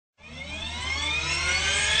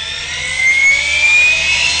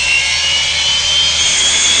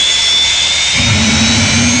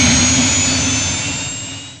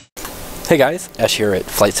Hey guys, Ash here at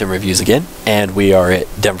Flight Sim Reviews again, and we are at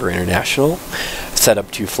Denver International, set up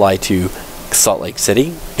to fly to Salt Lake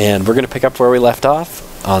City, and we're going to pick up where we left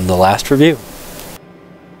off on the last review.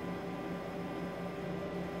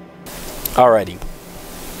 Alrighty,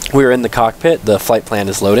 we're in the cockpit, the flight plan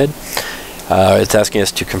is loaded. It's asking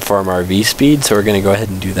us to confirm our V-speed, so we're going to go ahead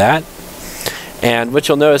and do that. And what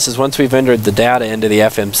you'll notice is once we've entered the data into the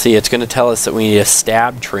FMC, it's going to tell us that we need a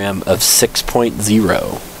stab trim of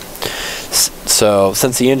 6.0. So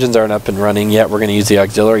since the engines aren't up and running yet, we're going to use the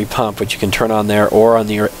auxiliary pump, which you can turn on there or on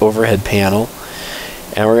the overhead panel.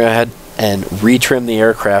 And we're going to head and retrim the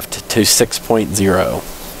aircraft to 6.0.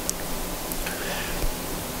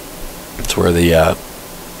 It's where the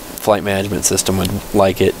flight management system would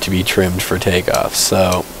like it to be trimmed for takeoff.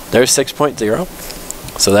 So there's 6.0.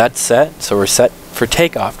 So that's set. So we're set for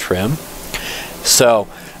takeoff trim. So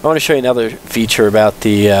I want to show you another feature about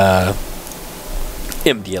the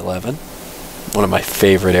MD11. One of my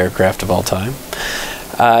favorite aircraft of all time.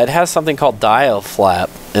 It has something called dial flap,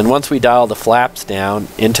 and once we dial the flaps down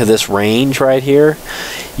into this range right here,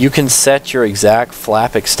 you can set your exact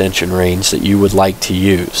flap extension range that you would like to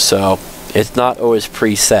use. So it's not always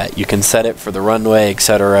preset. You can set it for the runway,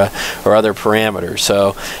 etc., or other parameters.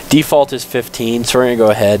 So default is 15, so we're going to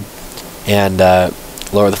go ahead and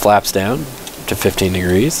lower the flaps down to 15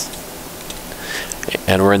 degrees.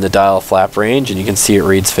 And we're in the dial flap range, and you can see it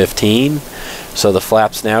reads 15. So the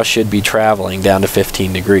flaps now should be traveling down to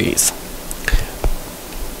 15 degrees.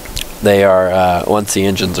 They are once the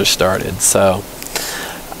engines are started. So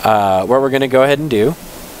what we're going to go ahead and do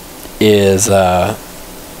is go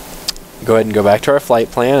ahead and go back to our flight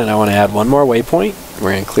plan, and I want to add one more waypoint.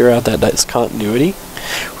 We're going to clear out that discontinuity.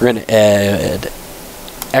 We're going to add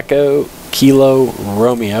Echo Kilo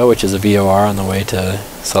Romeo, which is a VOR on the way to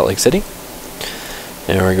Salt Lake City.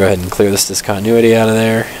 And we're going to go ahead and clear this discontinuity out of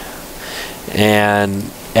there and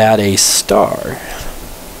add a star.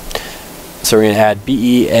 So we're going to add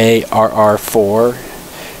BEARR4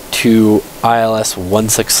 to ILS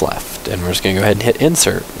 16 left, and we're just going to go ahead and hit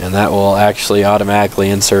insert, and that will actually automatically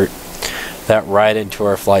insert that right into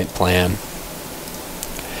our flight plan.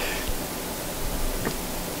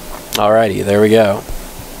 Alrighty, there we go.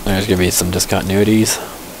 There's going to be some discontinuities.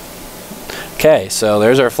 Okay, so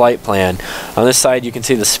there's our flight plan. On this side you can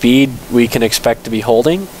see the speed we can expect to be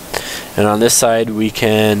holding, and on this side we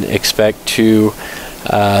can expect to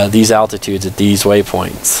these altitudes at these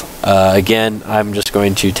waypoints. Again, I'm just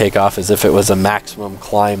going to take off as if it was a maximum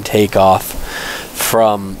climb takeoff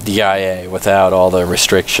from the IA without all the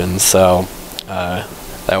restrictions, so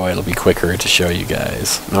that way it'll be quicker to show you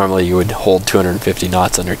guys. Normally you would hold 250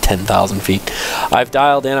 knots under 10,000 feet. I've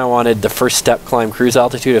dialed in, I wanted the first step climb cruise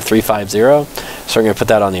altitude of 350, so I'm going to put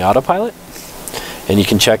that on the autopilot. And you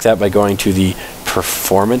can check that by going to the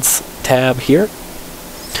Performance tab here.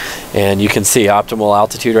 And you can see optimal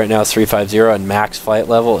altitude right now is 350 and max flight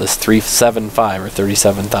level is 375 or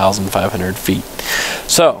 37,500 feet.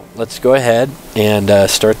 So let's go ahead and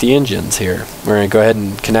start the engines here. We're going to go ahead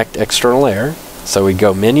and connect external air. So we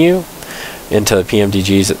go menu into the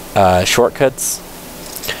PMDG's shortcuts.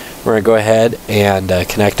 We're going to go ahead and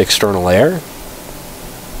connect external air.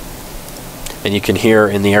 And you can hear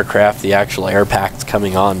in the aircraft the actual air packs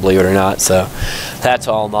coming on, believe it or not. So that's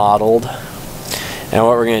all modeled. And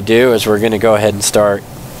what we're going to do is we're going to go ahead and start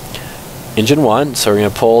engine 1. So we're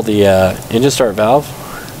going to pull the engine start valve.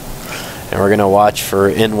 And we're going to watch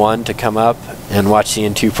for N1 to come up and watch the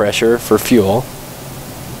N2 pressure for fuel.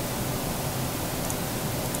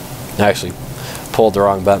 I actually pulled the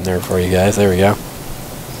wrong button there for you guys. There we go.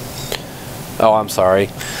 Oh, I'm sorry.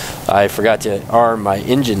 I forgot to arm my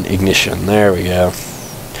engine ignition. There we go.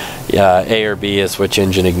 Yeah, A or B is which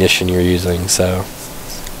engine ignition you're using. So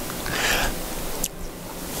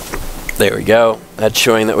there we go. That's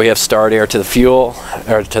showing that we have start air to the fuel,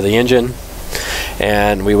 or to the engine.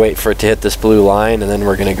 And we wait for it to hit this blue line, and then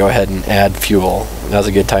we're going to go ahead and add fuel. Now's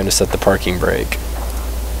a good time to set the parking brake.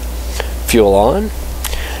 Fuel on.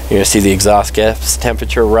 You're going to see the exhaust gas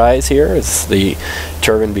temperature rise here as the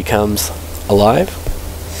turbine becomes alive.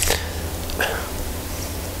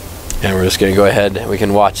 And we're just going to go ahead, we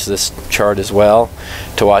can watch this chart as well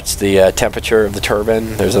to watch the temperature of the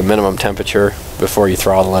turbine. There's a minimum temperature before you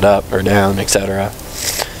throttle it up or down, etc.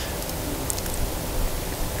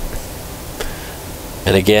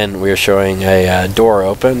 And again, we're showing a door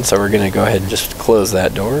open, so we're going to go ahead and just close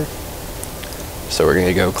that door. So we're going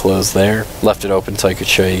to go close there. Left it open so I could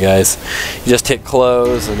show you guys. You just hit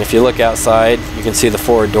close, and if you look outside, you can see the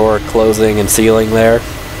forward door closing and sealing there.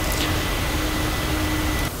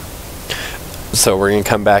 So we're going to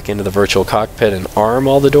come back into the virtual cockpit and arm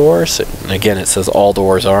all the doors. And again, it says all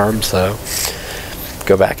doors armed, so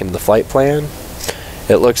go back into the flight plan.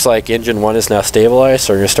 It looks like engine 1 is now stabilized,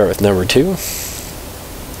 so we're going to start with number 2.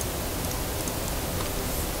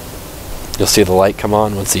 You'll see the light come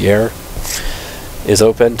on once the air is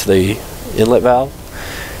open to the inlet valve.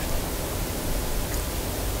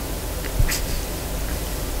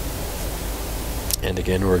 And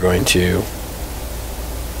again, we're going to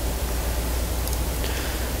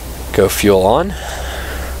go fuel on.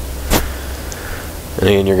 And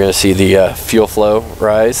again, you're going to see the fuel flow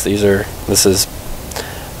rise. This is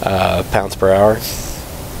pounds per hour.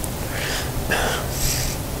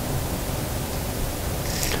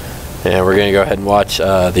 And we're going to go ahead and watch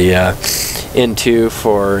the N2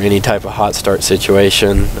 for any type of hot start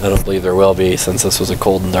situation. I don't believe there will be, since this was a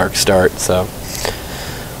cold and dark start. So,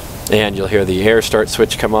 and you'll hear the air start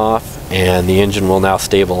switch come off, and the engine will now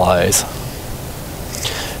stabilize.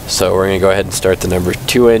 So we're going to go ahead and start the number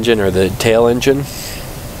 2 engine, or the tail engine.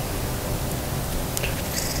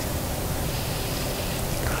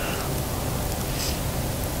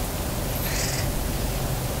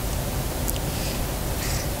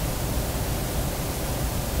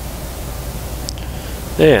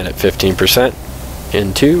 And at 15%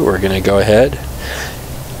 N2, we're going to go ahead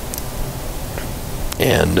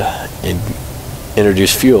and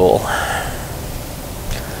introduce fuel.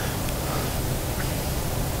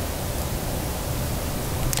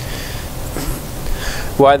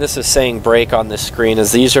 Why this is saying brake on this screen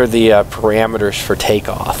is these are the parameters for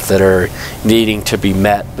takeoff that are needing to be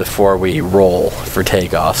met before we roll for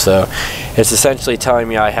takeoff. So it's essentially telling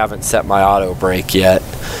me I haven't set my auto brake yet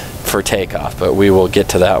for takeoff, but we will get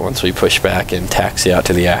to that once we push back and taxi out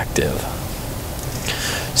to the active.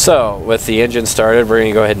 So with the engine started, we're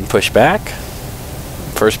going to go ahead and push back.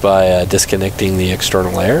 First by disconnecting the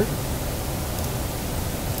external air.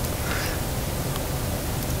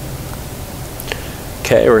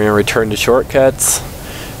 Okay, we're going to return to shortcuts,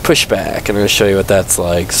 push back, and I'm going to show you what that's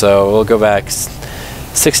like. So we'll go back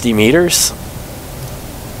 60 meters,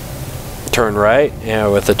 turn right,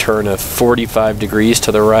 and with a turn of 45 degrees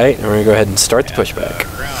to the right, and we're going to go ahead and start the pushback.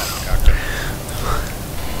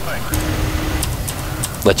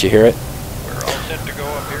 Let you hear it. We're all set to go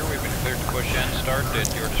up here. We've been cleared to push and start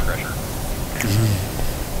at your discretion.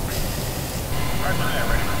 Right by that,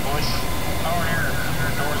 ready for push. Power and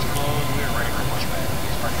air doors closed. We are ready for pushback.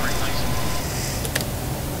 Please park brake, please.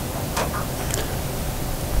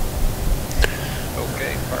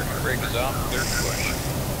 Okay, parking brake is off. Cleared to push.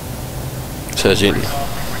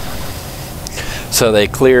 So they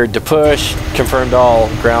cleared to push, confirmed all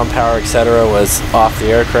ground power, etc. was off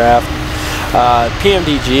the aircraft.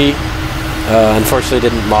 PMDG unfortunately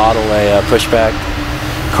didn't model a pushback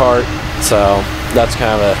cart, so that's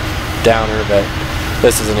kind of a downer, but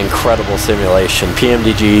this is an incredible simulation.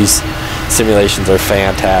 PMDG's simulations are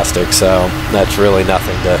fantastic, so that's really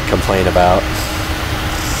nothing to complain about.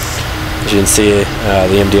 As you can see,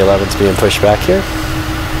 the MD11's being pushed back here.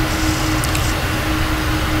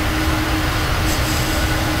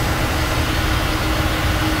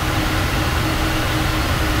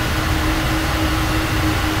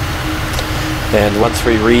 And once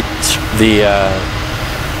we reach the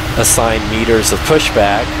assigned meters of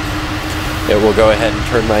pushback, it will go ahead and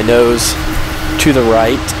turn my nose to the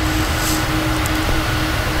right.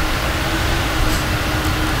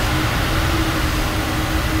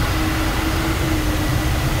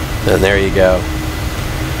 And there you go.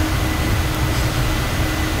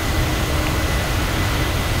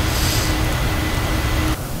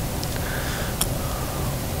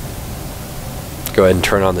 Go ahead and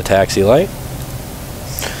turn on the taxi light.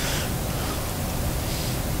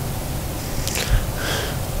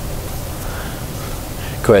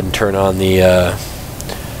 Go ahead and turn on the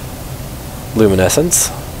luminescence.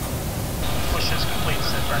 Push is complete.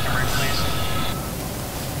 Set parking brake, please.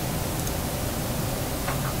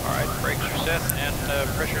 Alright, brakes are set and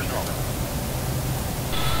pressure is normal.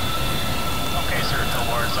 Okay, sir. Tow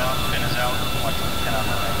is out. Pin is out. Watch the pin on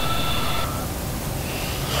the right.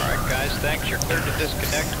 Alright, guys. Thanks. You're cleared to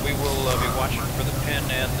disconnect. We will be watching for the pin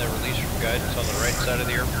and the release from guidance on the right side of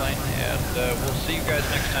the airplane, and we'll see you guys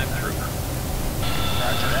next time through.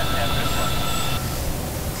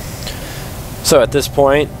 So at this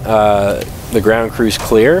point, the ground crew's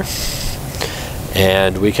clear,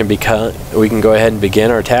 and we can go ahead and begin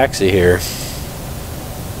our taxi here.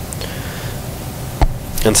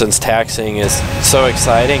 And since taxiing is so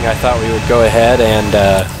exciting, I thought we would go ahead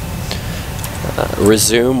and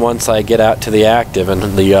resume once I get out to the active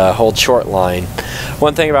and the hold short line.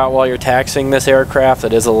 One thing about while you're taxiing this aircraft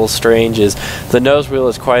that is a little strange is the nose wheel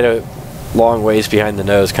is quite a long ways behind the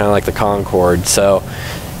nose, kind of like the Concorde. So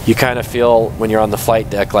you kind of feel when you're on the flight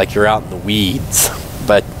deck like you're out in the weeds,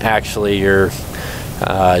 but actually you're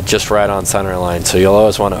just right on center line. So you'll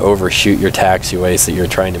always want to overshoot your taxiways that you're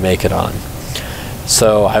trying to make it on.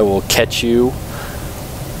 So I will catch you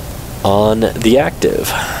on the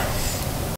active.